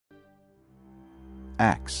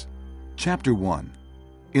Acts, Chapter 1.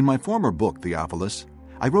 In my former book, Theophilus,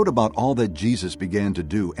 I wrote about all that Jesus began to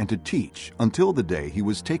do and to teach until the day he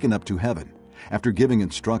was taken up to heaven, after giving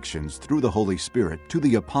instructions through the Holy Spirit to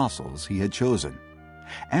the apostles he had chosen.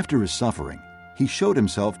 After his suffering, he showed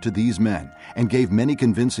himself to these men and gave many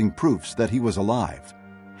convincing proofs that he was alive.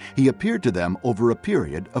 He appeared to them over a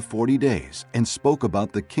period of 40 days and spoke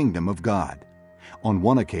about the kingdom of God. On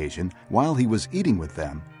one occasion, while he was eating with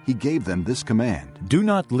them, he gave them this command: Do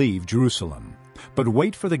not leave Jerusalem, but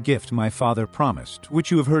wait for the gift my Father promised, which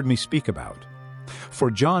you have heard me speak about. For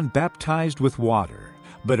John baptized with water,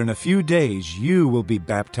 but in a few days you will be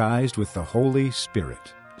baptized with the Holy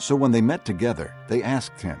Spirit. So when they met together, they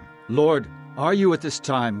asked him, Lord, are you at this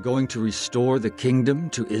time going to restore the kingdom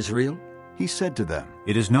to Israel? He said to them,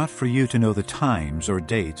 It is not for you to know the times or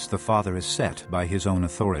dates the Father has set by his own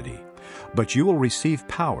authority, but you will receive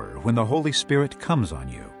power when the Holy Spirit comes on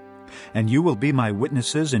you. And you will be my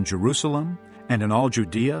witnesses in Jerusalem, and in all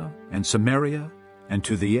Judea and Samaria, and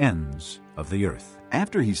to the ends of the earth.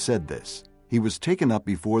 After he said this, he was taken up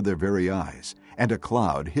before their very eyes, and a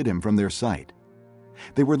cloud hid him from their sight.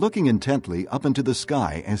 They were looking intently up into the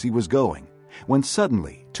sky as he was going, when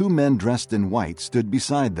suddenly 2 men dressed in white stood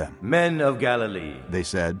beside them. Men of Galilee, They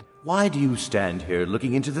said, why do you stand here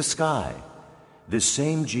looking into the sky? This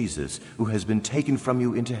same Jesus who has been taken from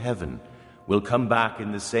you into heaven will come back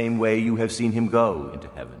in the same way you have seen him go into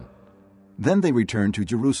heaven. Then they returned to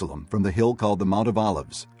Jerusalem from the hill called the Mount of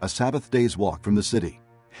Olives, a Sabbath day's walk from the city.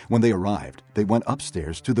 When they arrived, they went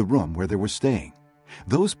upstairs to the room where they were staying.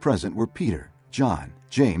 Those present were Peter, John,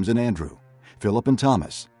 James, and Andrew, Philip and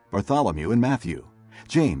Thomas, Bartholomew and Matthew,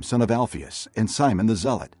 James, son of Alphaeus, and Simon the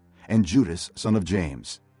Zealot, and Judas, son of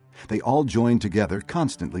James. They all joined together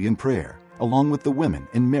constantly in prayer, along with the women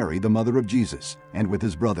and Mary, the mother of Jesus, and with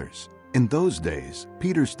his brothers. In those days,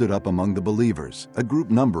 Peter stood up among the believers, a group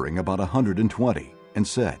numbering about 120, and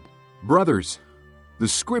said, Brothers, the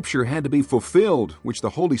scripture had to be fulfilled, which the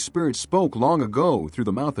Holy Spirit spoke long ago through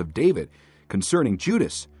the mouth of David, concerning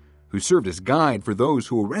Judas, who served as guide for those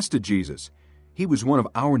who arrested Jesus. He was one of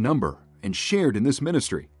our number and shared in this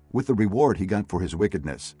ministry. With the reward he got for his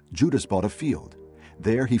wickedness, Judas bought a field.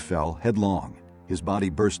 There he fell headlong. His body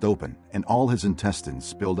burst open, and all his intestines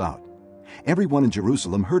spilled out. Everyone in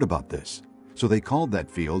Jerusalem heard about this, so they called that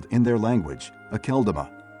field in their language Akeldama,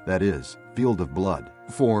 that is, field of blood.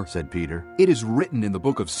 For, said Peter, it is written in the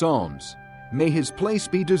book of Psalms, May his place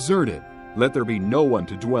be deserted, let there be no one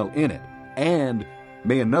to dwell in it, and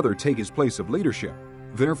may another take his place of leadership.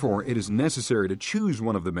 Therefore it is necessary to choose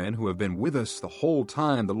one of the men who have been with us the whole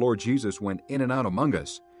time the Lord Jesus went in and out among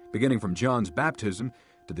us, beginning from John's baptism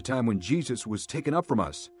to the time when Jesus was taken up from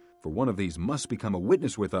us. For one of these must become a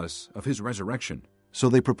witness with us of his resurrection. So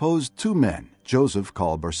they proposed 2 men, Joseph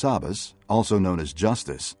called Barsabbas, also known as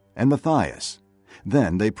Justus, and Matthias.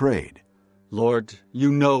 Then they prayed, Lord,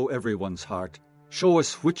 you know everyone's heart. Show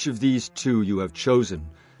us which of these 2 you have chosen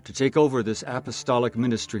to take over this apostolic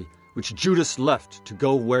ministry, which Judas left to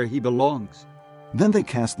go where he belongs. Then they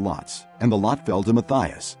cast lots, and the lot fell to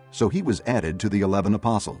Matthias, so he was added to the 11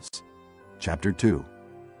 apostles. Chapter 2.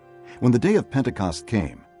 When the day of Pentecost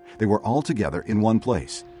came, they were all together in one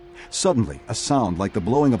place. Suddenly, a sound like the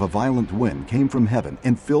blowing of a violent wind came from heaven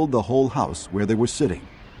and filled the whole house where they were sitting.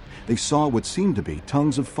 They saw what seemed to be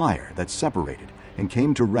tongues of fire that separated and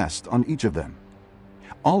came to rest on each of them.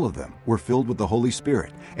 All of them were filled with the Holy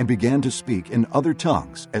Spirit and began to speak in other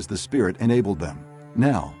tongues as the Spirit enabled them.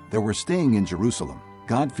 Now there were staying in Jerusalem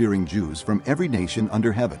God-fearing Jews from every nation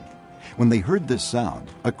under heaven. When they heard this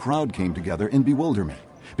sound, a crowd came together in bewilderment,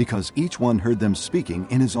 because each one heard them speaking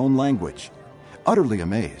in his own language. Utterly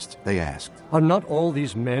amazed, they asked, Are not all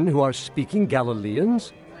these men who are speaking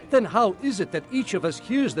Galileans? Then how is it that each of us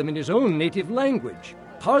hears them in his own native language?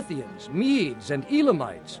 Parthians, Medes, and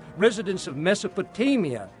Elamites, residents of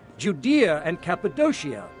Mesopotamia, Judea and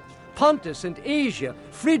Cappadocia, Pontus and Asia,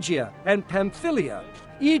 Phrygia and Pamphylia,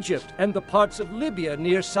 Egypt and the parts of Libya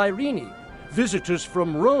near Cyrene, visitors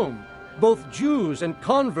from Rome, both Jews and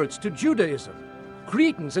converts to Judaism,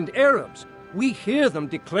 Cretans and Arabs. We hear them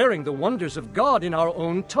declaring the wonders of God in our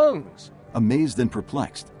own tongues. Amazed and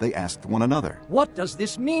perplexed, they asked one another, What does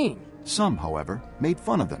this mean? Some, however, made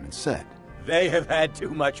fun of them and said, They have had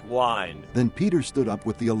too much wine. Then Peter stood up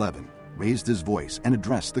with the 11, raised his voice, and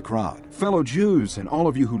addressed the crowd. Fellow Jews and all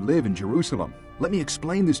of you who live in Jerusalem, let me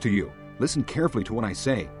explain this to you. Listen carefully to what I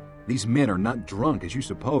say. These men are not drunk as you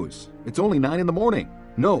suppose. It's only 9 a.m.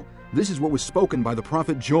 No, this is what was spoken by the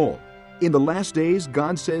prophet Joel. In the last days,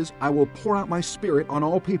 God says, I will pour out my Spirit on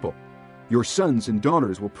all people. Your sons and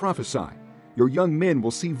daughters will prophesy. Your young men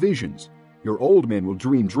will see visions. Your old men will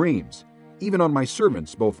dream dreams. Even on my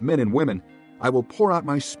servants, both men and women, I will pour out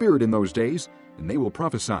my Spirit in those days, and they will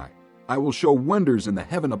prophesy. I will show wonders in the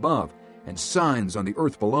heaven above, and signs on the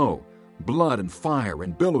earth below, blood and fire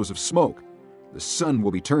and billows of smoke. The sun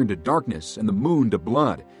will be turned to darkness, and the moon to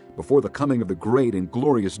blood, before the coming of the great and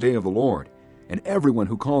glorious day of the Lord. And everyone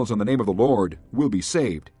who calls on the name of the Lord will be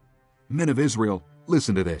saved. Men of Israel,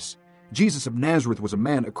 listen to this. Jesus of Nazareth was a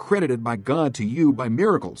man accredited by God to you by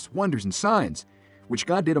miracles, wonders, and signs, which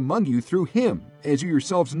God did among you through him, as you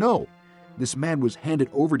yourselves know. This man was handed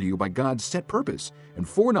over to you by God's set purpose and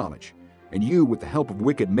foreknowledge, and you, with the help of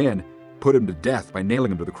wicked men, put him to death by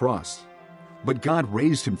nailing him to the cross. But God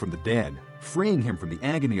raised him from the dead, freeing him from the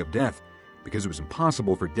agony of death, because it was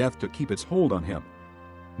impossible for death to keep its hold on him.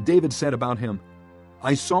 David said about him,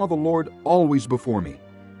 I saw the Lord always before me,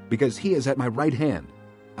 because he is at my right hand.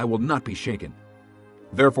 I will not be shaken.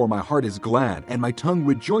 Therefore my heart is glad, and my tongue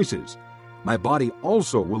rejoices. My body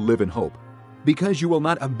also will live in hope, because you will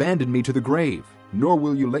not abandon me to the grave, nor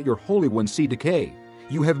will you let your Holy One see decay.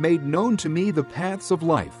 You have made known to me the paths of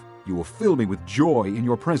life. You will fill me with joy in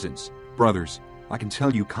your presence. Brothers, I can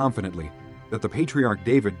tell you confidently that the patriarch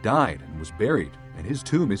David died and was buried, and his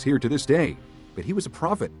tomb is here to this day. But he was a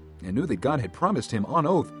prophet and knew that God had promised him on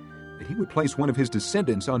oath that he would place one of his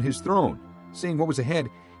descendants on his throne. Seeing what was ahead,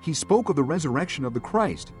 he spoke of the resurrection of the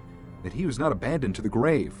Christ, that he was not abandoned to the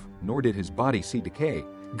grave, nor did his body see decay.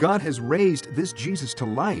 God has raised this Jesus to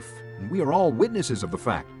life, and we are all witnesses of the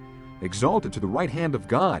fact. Exalted to the right hand of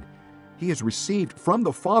God, he has received from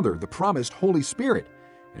the Father the promised Holy Spirit,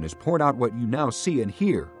 and has poured out what you now see and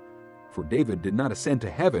hear. For David did not ascend to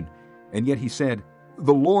heaven, and yet he said,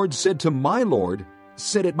 The Lord said to my Lord,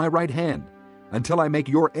 Sit at my right hand, until I make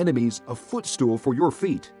your enemies a footstool for your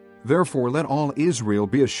feet. Therefore let all Israel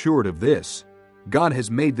be assured of this. God has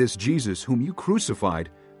made this Jesus whom you crucified,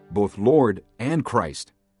 both Lord and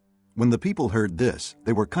Christ. When the people heard this,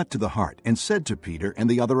 they were cut to the heart and said to Peter and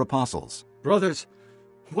the other apostles, Brothers,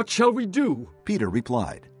 what shall we do? Peter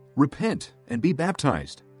replied, Repent and be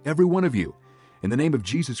baptized, every one of you, in the name of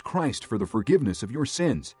Jesus Christ for the forgiveness of your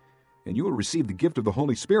sins, and you will receive the gift of the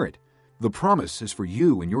Holy Spirit. The promise is for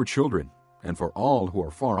you and your children, and for all who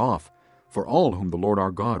are far off, for all whom the Lord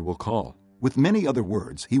our God will call. With many other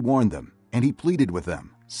words he warned them, and he pleaded with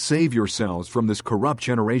them, Save yourselves from this corrupt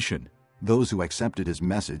generation. Those who accepted his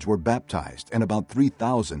message were baptized, and about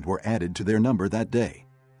 3,000 were added to their number that day.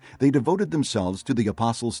 They devoted themselves to the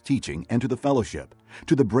apostles' teaching and to the fellowship,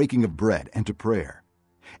 to the breaking of bread and to prayer.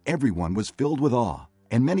 Everyone was filled with awe,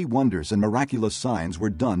 and many wonders and miraculous signs were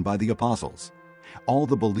done by the apostles. All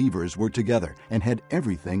the believers were together and had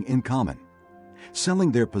everything in common.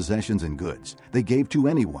 Selling their possessions and goods, they gave to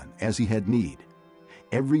anyone as he had need.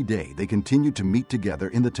 Every day they continued to meet together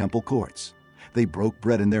in the temple courts. They broke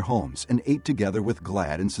bread in their homes and ate together with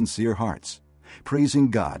glad and sincere hearts, praising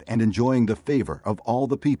God and enjoying the favor of all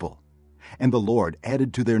the people. And the Lord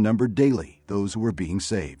added to their number daily those who were being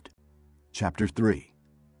saved. Chapter 3.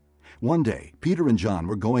 One day, Peter and John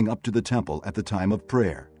were going up to the temple at the time of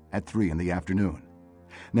prayer, at 3 in the afternoon.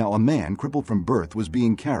 Now a man crippled from birth was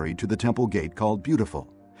being carried to the temple gate called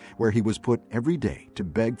Beautiful, where he was put every day to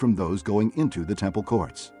beg from those going into the temple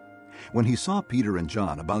courts. When he saw Peter and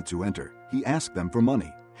John about to enter, he asked them for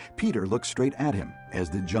money. Peter looked straight at him, as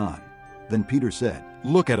did John. Then Peter said,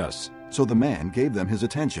 Look at us. So the man gave them his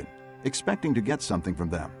attention, expecting to get something from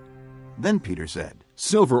them. Then Peter said,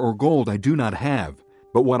 Silver or gold I do not have,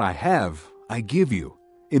 but what I have I give you.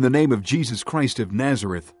 In the name of Jesus Christ of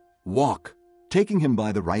Nazareth, walk. Taking him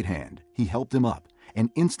by the right hand, he helped him up, and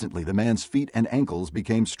instantly the man's feet and ankles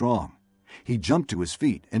became strong. He jumped to his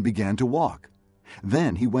feet and began to walk.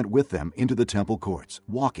 Then he went with them into the temple courts,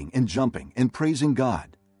 walking and jumping and praising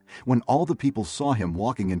God. When all the people saw him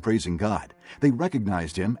walking and praising God, they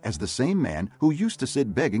recognized him as the same man who used to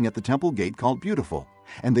sit begging at the temple gate called Beautiful,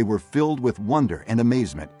 and they were filled with wonder and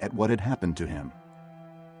amazement at what had happened to him.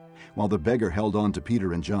 While the beggar held on to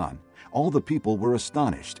Peter and John, all the people were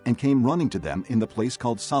astonished and came running to them in the place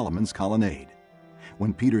called Solomon's Colonnade.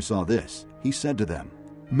 When Peter saw this, he said to them,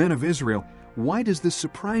 Men of Israel, why does this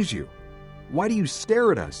surprise you? Why do you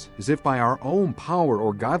stare at us as if by our own power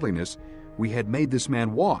or godliness we had made this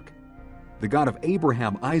man walk? The God of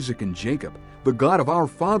Abraham, Isaac, and Jacob, the God of our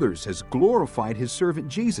fathers, has glorified his servant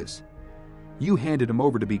Jesus. You handed him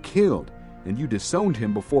over to be killed, and you disowned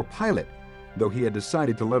him before Pilate, though he had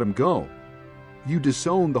decided to let him go. You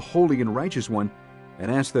disowned the Holy and Righteous One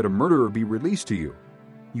and asked that a murderer be released to you.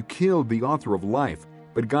 You killed the author of life,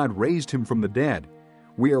 but God raised him from the dead.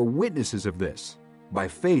 We are witnesses of this. By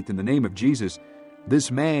faith in the name of Jesus,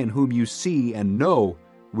 this man whom you see and know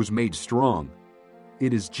was made strong.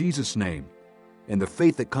 It is Jesus' name and the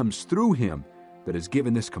faith that comes through him that has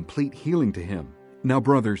given this complete healing to him. Now,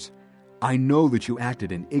 brothers, I know that you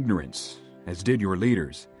acted in ignorance, as did your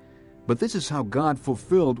leaders. But this is how God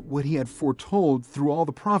fulfilled what he had foretold through all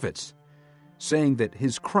the prophets, saying that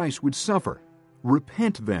his Christ would suffer.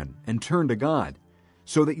 Repent then and turn to God,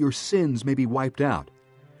 so that your sins may be wiped out,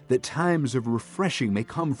 that times of refreshing may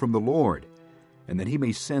come from the Lord, and that he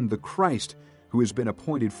may send the Christ who has been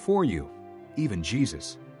appointed for you, even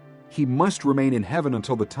Jesus. He must remain in heaven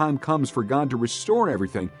until the time comes for God to restore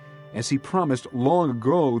everything, as he promised long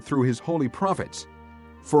ago through his holy prophets.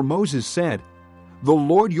 For Moses said, "The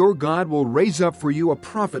Lord your God will raise up for you a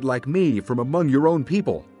prophet like me from among your own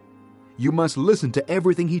people. You must listen to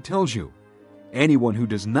everything he tells you. Anyone who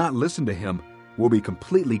does not listen to him will be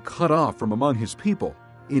completely cut off from among his people."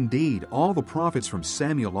 Indeed, all the prophets from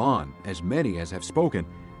Samuel on, as many as have spoken,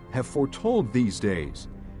 have foretold these days,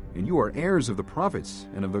 and you are heirs of the prophets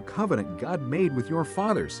and of the covenant God made with your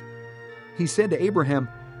fathers. He said to Abraham,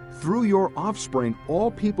 "Through your offspring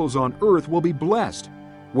all peoples on earth will be blessed."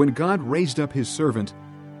 When God raised up his servant,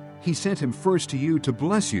 he sent him first to you to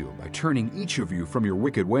bless you by turning each of you from your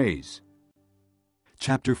wicked ways.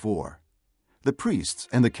 Chapter 4. The priests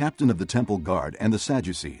and the captain of the temple guard and the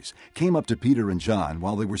Sadducees came up to Peter and John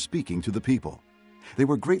while they were speaking to the people. They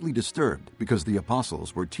were greatly disturbed because the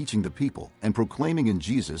apostles were teaching the people and proclaiming in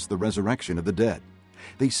Jesus the resurrection of the dead.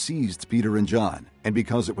 They seized Peter and John, and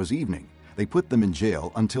because it was evening, they put them in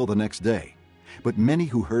jail until the next day. But many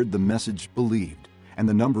who heard the message believed, and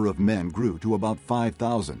the number of men grew to about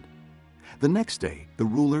 5,000. The next day, the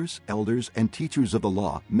rulers, elders, and teachers of the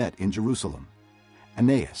law met in Jerusalem.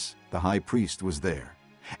 Annas, the high priest, was there,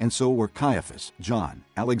 and so were Caiaphas, John,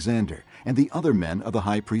 Alexander, and the other men of the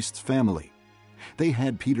high priest's family. They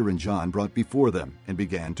had Peter and John brought before them and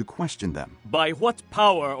began to question them. "By what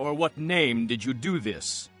power or what name did you do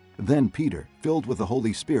this?" Then Peter, filled with the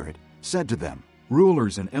Holy Spirit, said to them,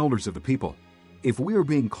 Rulers and elders of the people, if we are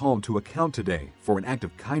being called to account today for an act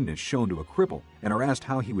of kindness shown to a cripple and are asked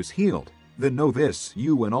how he was healed, then know this,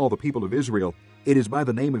 you and all the people of Israel, it is by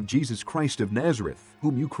the name of Jesus Christ of Nazareth,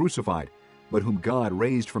 whom you crucified, but whom God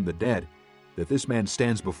raised from the dead, that this man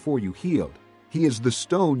stands before you healed. He is the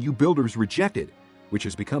stone you builders rejected, which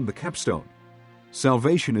has become the capstone.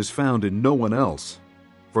 Salvation is found in no one else,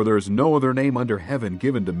 for there is no other name under heaven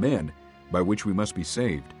given to men by which we must be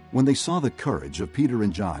saved. When they saw the courage of Peter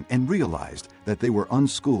and John and realized that they were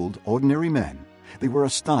unschooled, ordinary men, they were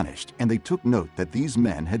astonished, and they took note that these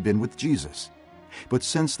men had been with Jesus. But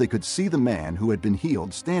since they could see the man who had been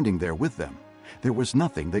healed standing there with them, there was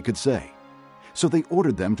nothing they could say. So they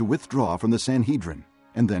ordered them to withdraw from the Sanhedrin,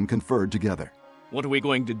 and then conferred together. "What are we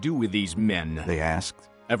going to do with these men?" They asked.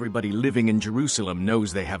 "Everybody living in Jerusalem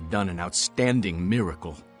knows they have done an outstanding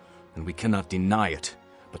miracle, and we cannot deny it.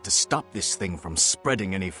 But to stop this thing from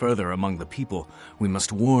spreading any further among the people, we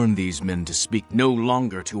must warn these men to speak no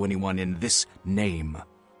longer to anyone in this name."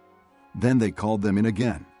 Then they called them in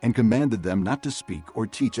again and commanded them not to speak or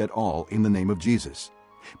teach at all in the name of Jesus.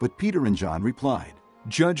 But Peter and John replied,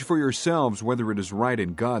 Judge for yourselves whether it is right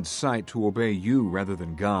in God's sight to obey you rather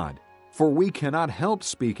than God. For we cannot help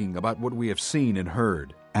speaking about what we have seen and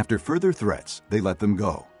heard. After further threats, they let them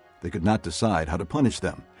go. They could not decide how to punish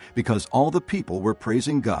them, because all the people were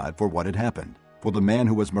praising God for what had happened. For the man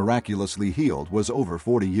who was miraculously healed was over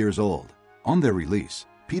 40 years old. On their release,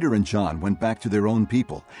 Peter and John went back to their own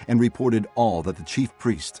people and reported all that the chief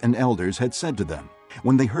priests and elders had said to them.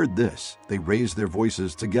 When they heard this, they raised their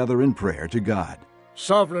voices together in prayer to God.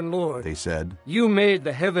 Sovereign Lord, They said, you made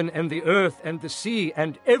the heaven and the earth and the sea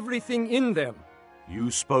and everything in them.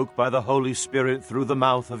 You spoke by the Holy Spirit through the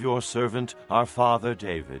mouth of your servant, our father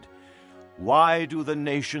David. Why do the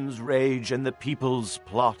nations rage and the peoples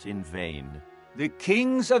plot in vain? The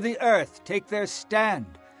kings of the earth take their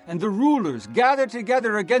stand, and the rulers gather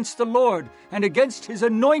together against the Lord and against his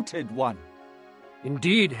anointed one.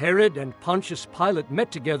 Indeed, Herod and Pontius Pilate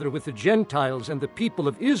met together with the Gentiles and the people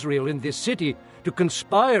of Israel in this city to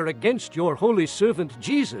conspire against your holy servant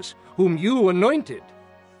Jesus, whom you anointed.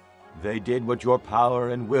 They did what your power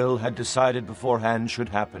and will had decided beforehand should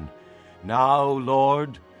happen. Now,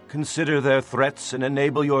 Lord, consider their threats and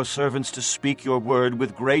enable your servants to speak your word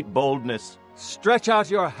with great boldness. Stretch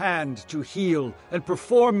out your hand to heal and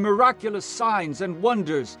perform miraculous signs and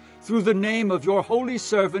wonders through the name of your holy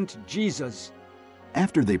servant Jesus.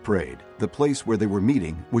 After they prayed, the place where they were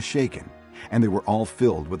meeting was shaken, and they were all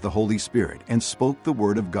filled with the Holy Spirit and spoke the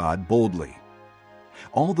word of God boldly.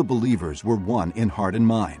 All the believers were one in heart and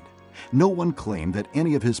mind. No one claimed that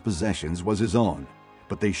any of his possessions was his own,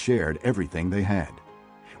 but they shared everything they had.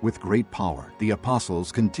 With great power, the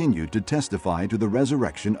apostles continued to testify to the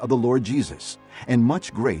resurrection of the Lord Jesus, and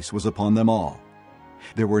much grace was upon them all.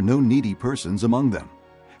 There were no needy persons among them,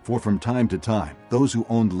 for from time to time those who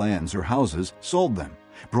owned lands or houses sold them,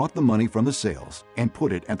 brought the money from the sales, and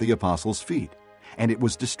put it at the apostles' feet, and it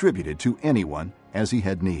was distributed to anyone as he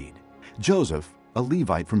had need. Joseph, a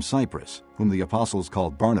Levite from Cyprus, whom the apostles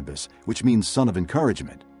called Barnabas, which means son of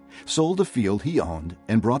encouragement, sold a field he owned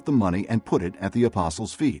and brought the money and put it at the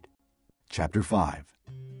apostles' feet. Chapter 5.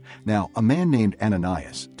 Now a man named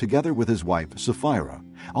Ananias, together with his wife Sapphira,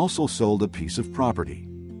 also sold a piece of property.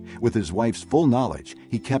 With his wife's full knowledge,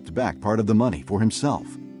 he kept back part of the money for himself,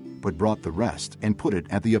 but brought the rest and put it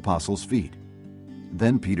at the apostles' feet.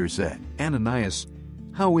 Then Peter said, Ananias,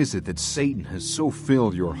 how is it that Satan has so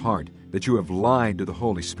filled your heart that you have lied to the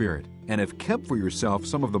Holy Spirit and have kept for yourself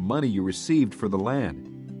some of the money you received for the land?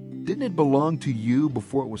 Didn't it belong to you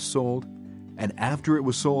before it was sold? And after it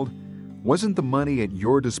was sold, wasn't the money at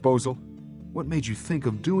your disposal? What made you think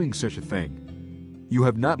of doing such a thing? You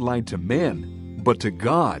have not lied to men, but to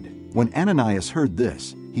God. When Ananias heard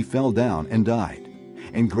this, he fell down and died,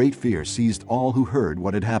 and great fear seized all who heard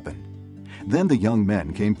what had happened. Then the young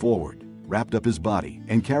men came forward, wrapped up his body,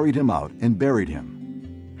 and carried him out and buried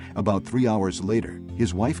him. About 3 hours later,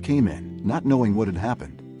 his wife came in, not knowing what had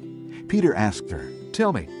happened. Peter asked her,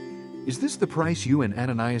 Tell me, is this the price you and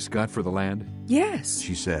Ananias got for the land? Yes,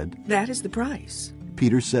 she said. That is the price.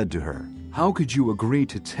 Peter said to her, How could you agree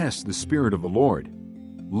to test the Spirit of the Lord?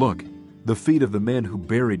 Look, the feet of the men who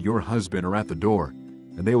buried your husband are at the door,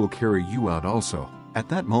 and they will carry you out also. At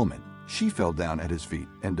that moment, she fell down at his feet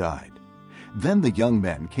and died. Then the young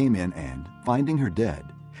men came in and, finding her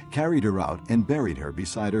dead, carried her out and buried her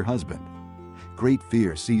beside her husband. Great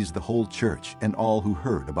fear seized the whole church and all who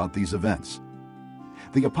heard about these events.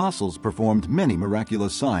 The apostles performed many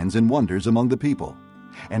miraculous signs and wonders among the people,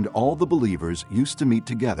 and all the believers used to meet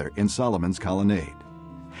together in Solomon's colonnade.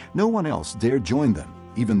 No one else dared join them,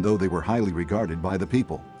 even though they were highly regarded by the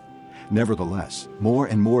people. Nevertheless, more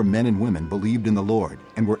and more men and women believed in the Lord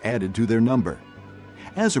and were added to their number.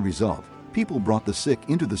 As a result, people brought the sick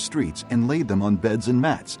into the streets and laid them on beds and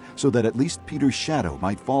mats, so that at least Peter's shadow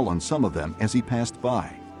might fall on some of them as he passed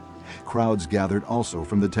by. Crowds gathered also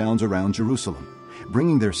from the towns around Jerusalem,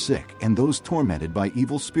 bringing their sick and those tormented by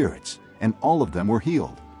evil spirits, and all of them were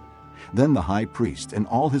healed. Then the high priest and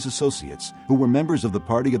all his associates, who were members of the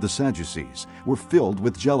party of the Sadducees, were filled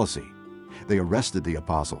with jealousy. They arrested the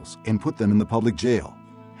apostles and put them in the public jail.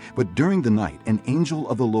 But during the night an angel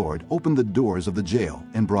of the Lord opened the doors of the jail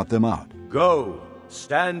and brought them out. Go,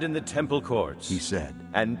 stand in the temple courts, he said,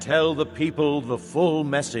 and tell the people the full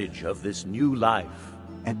message of this new life.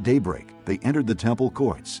 At daybreak they entered the temple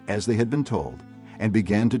courts, as they had been told, and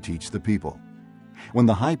began to teach the people. When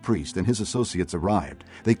the high priest and his associates arrived,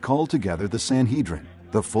 they called together the Sanhedrin,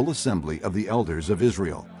 the full assembly of the elders of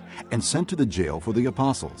Israel, and sent to the jail for the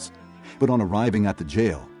apostles. But on arriving at the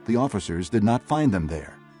jail, the officers did not find them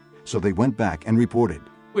there. So they went back and reported,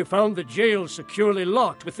 We found the jail securely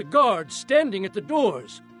locked with the guards standing at the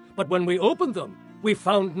doors. But when we opened them, we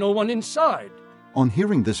found no one inside. On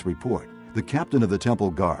hearing this report, the captain of the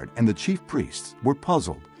temple guard and the chief priests were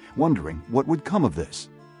puzzled, wondering what would come of this.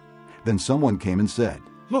 Then someone came and said,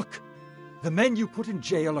 Look, the men you put in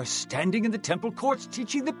jail are standing in the temple courts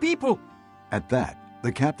teaching the people. At that,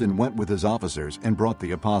 the captain went with his officers and brought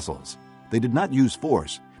the apostles. They did not use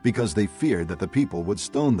force, because they feared that the people would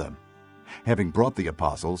stone them. Having brought the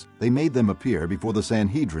apostles, they made them appear before the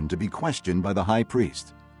Sanhedrin to be questioned by the high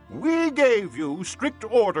priest. We gave you strict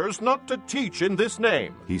orders not to teach in this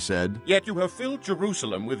name, he said. Yet you have filled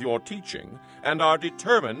Jerusalem with your teaching and are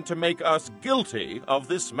determined to make us guilty of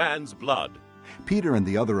this man's blood. Peter and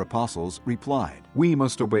the other apostles replied, We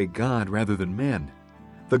must obey God rather than men.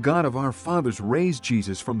 The God of our fathers raised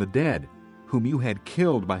Jesus from the dead, whom you had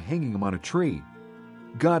killed by hanging him on a tree.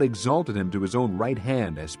 God exalted him to his own right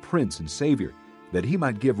hand as Prince and Savior, that he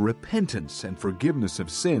might give repentance and forgiveness of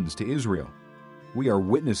sins to Israel. We are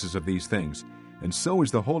witnesses of these things, and so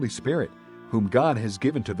is the Holy Spirit, whom God has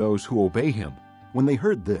given to those who obey him. When they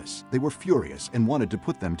heard this, they were furious and wanted to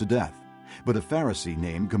put them to death. But a Pharisee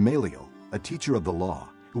named Gamaliel, a teacher of the law,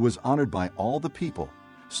 who was honored by all the people,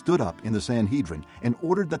 stood up in the Sanhedrin and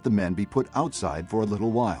ordered that the men be put outside for a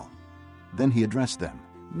little while. Then he addressed them.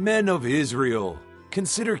 Men of Israel,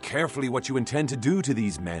 consider carefully what you intend to do to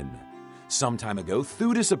these men. Some time ago,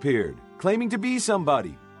 Theudas appeared, claiming to be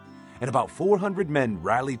somebody, and about 400 men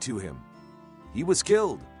rallied to him. He was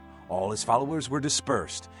killed. All his followers were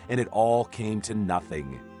dispersed, and it all came to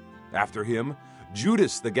nothing. After him,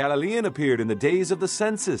 Judas the Galilean appeared in the days of the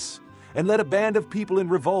census and led a band of people in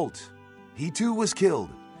revolt. He too was killed,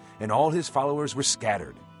 and all his followers were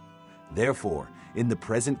scattered. Therefore, in the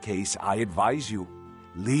present case, I advise you,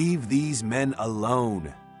 leave these men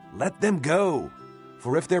alone. Let them go.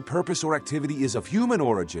 For if their purpose or activity is of human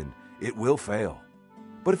origin, it will fail.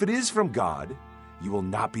 But if it is from God, you will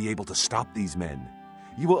not be able to stop these men.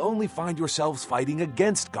 You will only find yourselves fighting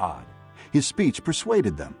against God. His speech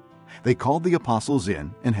persuaded them. They called the apostles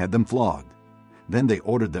in and had them flogged. Then they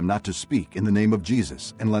ordered them not to speak in the name of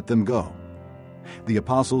Jesus and let them go. The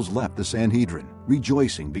apostles left the Sanhedrin,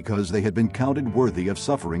 rejoicing because they had been counted worthy of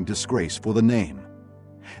suffering disgrace for the name.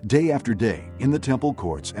 Day after day, in the temple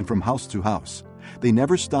courts and from house to house, they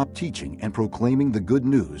never stopped teaching and proclaiming the good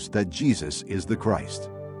news that Jesus is the Christ.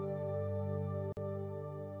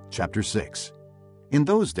 Chapter 6. In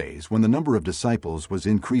those days, when the number of disciples was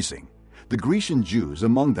increasing, the Grecian Jews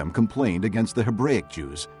among them complained against the Hebraic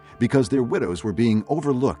Jews because their widows were being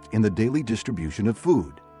overlooked in the daily distribution of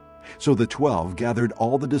food. So the 12 gathered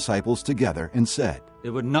all the disciples together and said,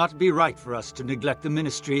 It would not be right for us to neglect the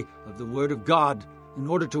ministry of the Word of God in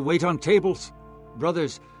order to wait on tables.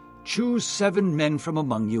 Brothers, choose 7 men from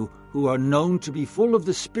among you who are known to be full of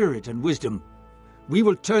the Spirit and wisdom. We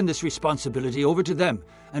will turn this responsibility over to them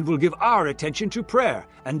and will give our attention to prayer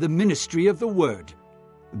and the ministry of the Word.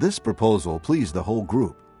 This proposal pleased the whole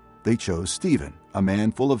group. They chose Stephen, a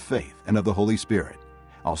man full of faith and of the Holy Spirit,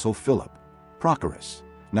 also Philip, Prochorus,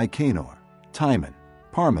 Nicanor, Timon,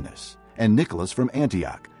 Parmenas, and Nicholas from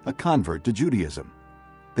Antioch, a convert to Judaism.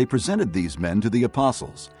 They presented these men to the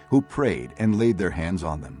apostles, who prayed and laid their hands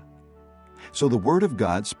on them. So the word of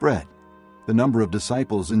God spread. The number of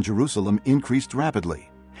disciples in Jerusalem increased rapidly,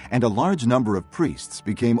 and a large number of priests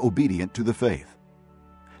became obedient to the faith.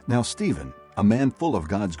 Now Stephen, a man full of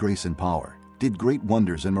God's grace and power, did great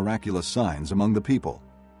wonders and miraculous signs among the people.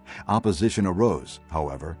 Opposition arose,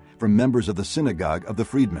 however, from members of the synagogue of the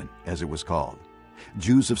freedmen, as it was called,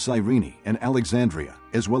 Jews of Cyrene and Alexandria,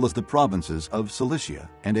 as well as the provinces of Cilicia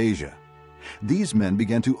and Asia. These men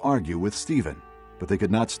began to argue with Stephen, but they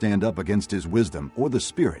could not stand up against his wisdom or the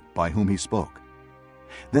Spirit by whom he spoke.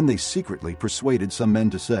 Then they secretly persuaded some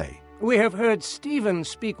men to say, We have heard Stephen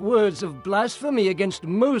speak words of blasphemy against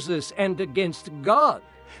Moses and against God.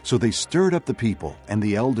 So they stirred up the people and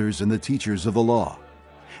the elders and the teachers of the law.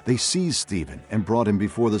 They seized Stephen and brought him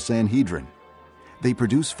before the Sanhedrin. They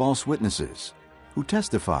produced false witnesses, who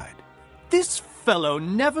testified, This fellow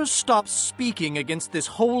never stops speaking against this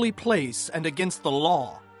holy place and against the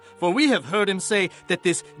law. For we have heard him say that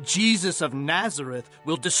this Jesus of Nazareth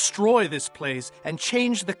will destroy this place and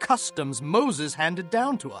change the customs Moses handed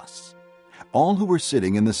down to us. All who were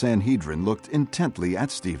sitting in the Sanhedrin looked intently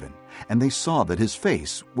at Stephen, and they saw that his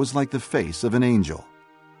face was like the face of an angel.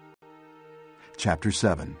 Chapter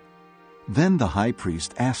 7. Then the high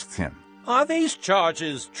priest asked him, Are these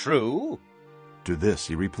charges true? To this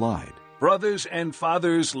he replied, Brothers and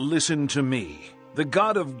fathers, listen to me. The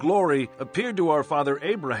God of glory appeared to our father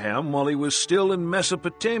Abraham while he was still in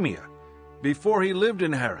Mesopotamia, before he lived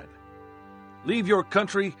in Haran. Leave your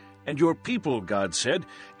country and your people, God said,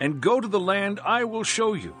 and go to the land I will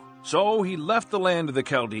show you. So he left the land of the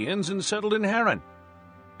Chaldeans and settled in Haran.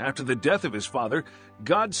 After the death of his father,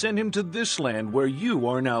 God sent him to this land where you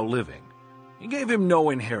are now living. He gave him no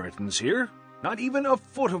inheritance here, not even a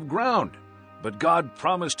foot of ground. But God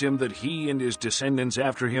promised him that he and his descendants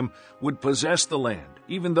after him would possess the land,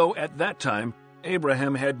 even though at that time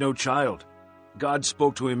Abraham had no child. God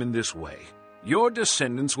spoke to him in this way, Your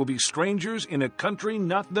descendants will be strangers in a country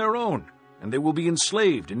not their own, and they will be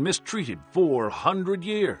enslaved and mistreated 400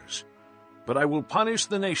 years. But I will punish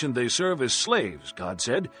the nation they serve as slaves, God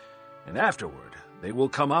said, and afterward they will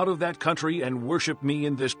come out of that country and worship me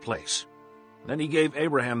in this place. Then he gave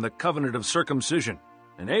Abraham the covenant of circumcision,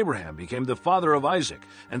 and Abraham became the father of Isaac,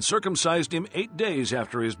 and circumcised him 8 days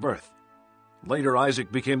after his birth. Later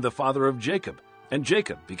Isaac became the father of Jacob, and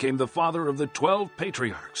Jacob became the father of the 12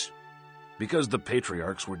 patriarchs. Because the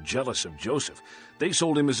patriarchs were jealous of Joseph, they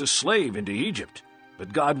sold him as a slave into Egypt.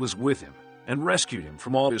 But God was with him, and rescued him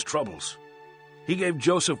from all his troubles. He gave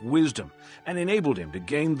Joseph wisdom, and enabled him to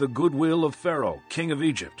gain the goodwill of Pharaoh, king of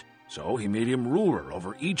Egypt. So he made him ruler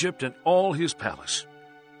over Egypt and all his palace.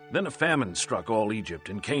 Then a famine struck all Egypt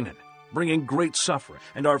and Canaan, bringing great suffering,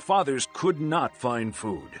 and our fathers could not find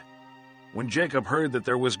food. When Jacob heard that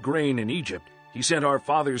there was grain in Egypt, he sent our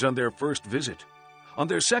fathers on their first visit. On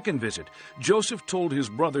their second visit, Joseph told his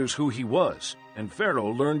brothers who he was, and Pharaoh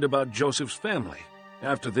learned about Joseph's family.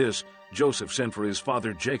 After this, Joseph sent for his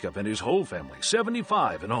father Jacob and his whole family,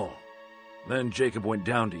 75 in all. Then Jacob went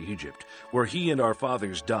down to Egypt, where he and our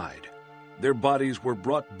fathers died. Their bodies were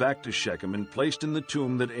brought back to Shechem and placed in the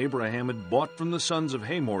tomb that Abraham had bought from the sons of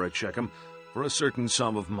Hamor at Shechem, for a certain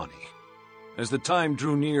sum of money. As the time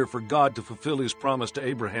drew near for God to fulfill his promise to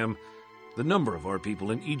Abraham, the number of our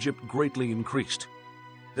people in Egypt greatly increased.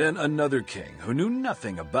 Then another king, who knew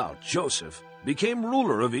nothing about Joseph, became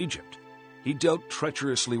ruler of Egypt. He dealt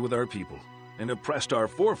treacherously with our people and oppressed our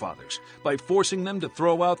forefathers by forcing them to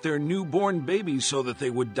throw out their newborn babies so that they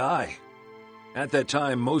would die. At that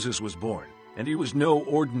time Moses was born, and he was no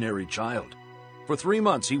ordinary child. For 3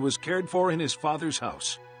 months he was cared for in his father's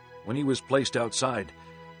house. When he was placed outside,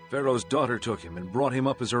 Pharaoh's daughter took him and brought him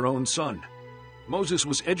up as her own son. Moses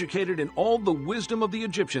was educated in all the wisdom of the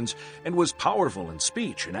Egyptians and was powerful in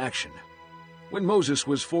speech and action. When Moses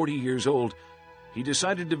was 40 years old, he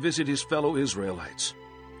decided to visit his fellow Israelites.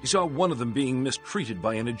 He saw one of them being mistreated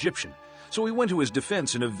by an Egyptian, so he went to his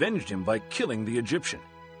defense and avenged him by killing the Egyptian.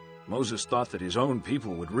 Moses thought that his own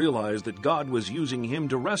people would realize that God was using him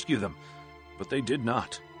to rescue them, but they did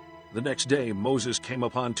not. The next day, Moses came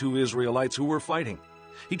upon 2 Israelites who were fighting.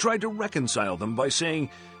 He tried to reconcile them by saying,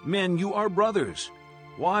 "Men, you are brothers.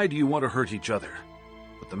 Why do you want to hurt each other?"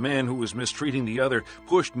 But the man who was mistreating the other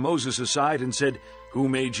pushed Moses aside and said, "Who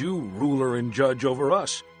made you ruler and judge over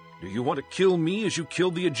us? Do you want to kill me as you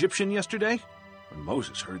killed the Egyptian yesterday?" When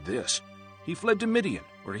Moses heard this, he fled to Midian,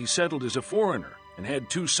 where he settled as a foreigner and had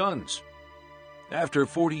 2 sons. After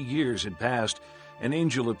 40 years had passed, an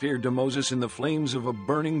angel appeared to Moses in the flames of a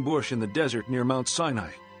burning bush in the desert near Mount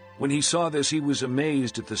Sinai. When he saw this, he was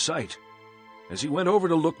amazed at the sight. As he went over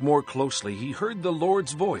to look more closely, he heard the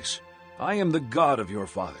Lord's voice, "I am the God of your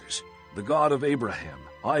fathers, the God of Abraham,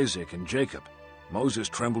 Isaac, and Jacob." Moses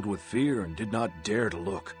trembled with fear and did not dare to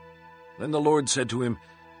look. Then the Lord said to him,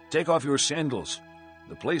 "Take off your sandals.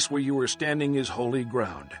 The place where you are standing is holy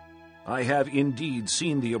ground. I have indeed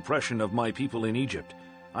seen the oppression of my people in Egypt.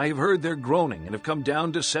 I have heard their groaning and have come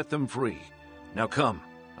down to set them free. Now come,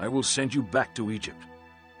 I will send you back to Egypt."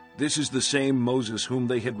 This is the same Moses whom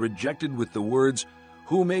they had rejected with the words,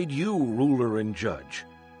 "Who made you ruler and judge?"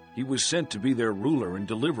 He was sent to be their ruler and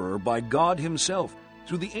deliverer by God himself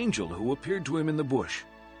through the angel who appeared to him in the bush.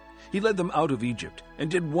 He led them out of Egypt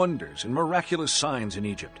and did wonders and miraculous signs in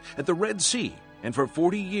Egypt, at the Red Sea, and for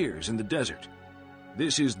 40 years in the desert.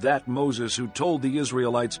 This is that Moses who told the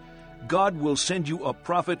Israelites, "God will send you a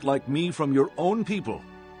prophet like me from your own people."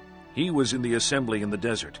 He was in the assembly in the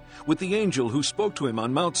desert, with the angel who spoke to him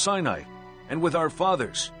on Mount Sinai, and with our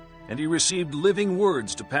fathers, and he received living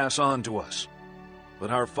words to pass on to us.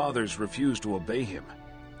 But our fathers refused to obey him.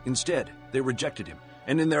 Instead, they rejected him,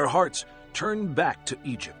 and in their hearts turned back to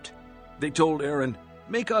Egypt. They told Aaron,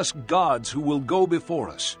 "Make us gods who will go before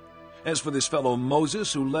us. As for this fellow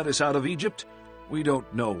Moses who led us out of Egypt, we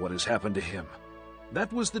don't know what has happened to him."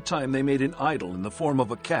 That was the time they made an idol in the form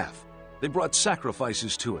of a calf. They brought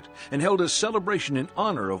sacrifices to it and held a celebration in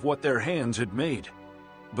honor of what their hands had made.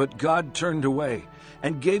 But God turned away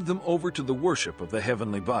and gave them over to the worship of the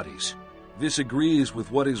heavenly bodies. This agrees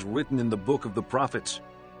with what is written in the book of the prophets.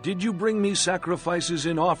 "Did you bring me sacrifices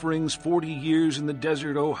and offerings 40 years in the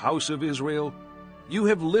desert, O house of Israel? You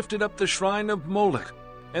have lifted up the shrine of Moloch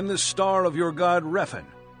and the star of your god Rephan,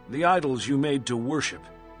 the idols you made to worship.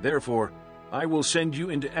 Therefore, I will send you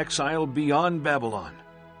into exile beyond Babylon."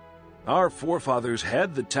 Our forefathers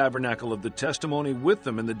had the tabernacle of the testimony with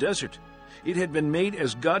them in the desert. It had been made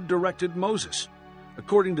as God directed Moses,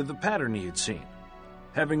 according to the pattern he had seen.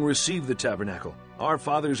 Having received the tabernacle, our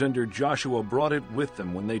fathers under Joshua brought it with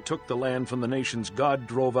them when they took the land from the nations God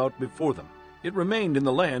drove out before them. It remained in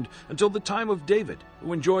the land until the time of David,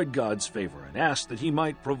 who enjoyed God's favor and asked that he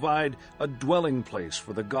might provide a dwelling place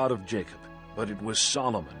for the God of Jacob. But it was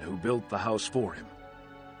Solomon who built the house for him.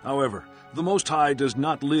 However, the Most High does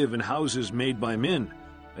not live in houses made by men.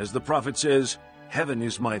 As the prophet says, "Heaven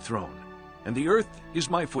is my throne, and the earth is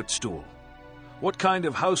my footstool." "What kind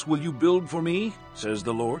of house will you build for me?" says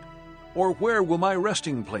the Lord. "Or where will my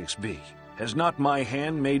resting place be? Has not my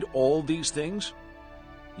hand made all these things?"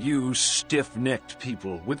 You stiff-necked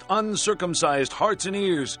people with uncircumcised hearts and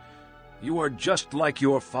ears, you are just like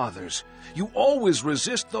your fathers. You always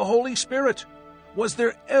resist the Holy Spirit. Was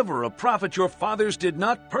there ever a prophet your fathers did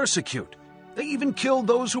not persecute? They even killed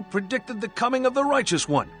those who predicted the coming of the righteous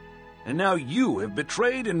one. And now you have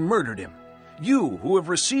betrayed and murdered him. You who have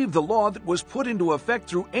received the law that was put into effect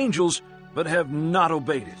through angels, but have not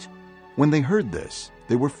obeyed it. When they heard this,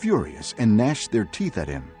 they were furious and gnashed their teeth at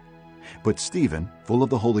him. But Stephen, full of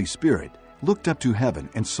the Holy Spirit, looked up to heaven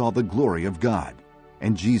and saw the glory of God,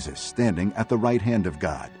 and Jesus standing at the right hand of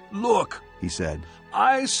God. "Look," he said,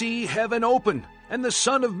 "I see heaven open, and the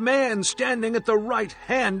Son of Man standing at the right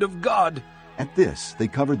hand of God." At this they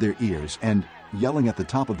covered their ears, and, yelling at the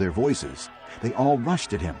top of their voices, they all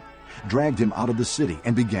rushed at him, dragged him out of the city,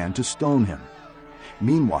 and began to stone him.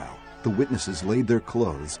 Meanwhile, the witnesses laid their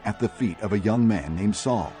clothes at the feet of a young man named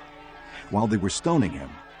Saul. While they were stoning him,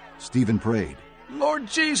 Stephen prayed, Lord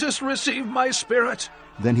Jesus, receive my spirit.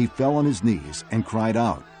 Then he fell on his knees and cried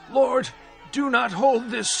out, Lord, do not hold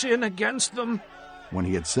this sin against them. When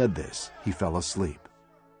he had said this, he fell asleep.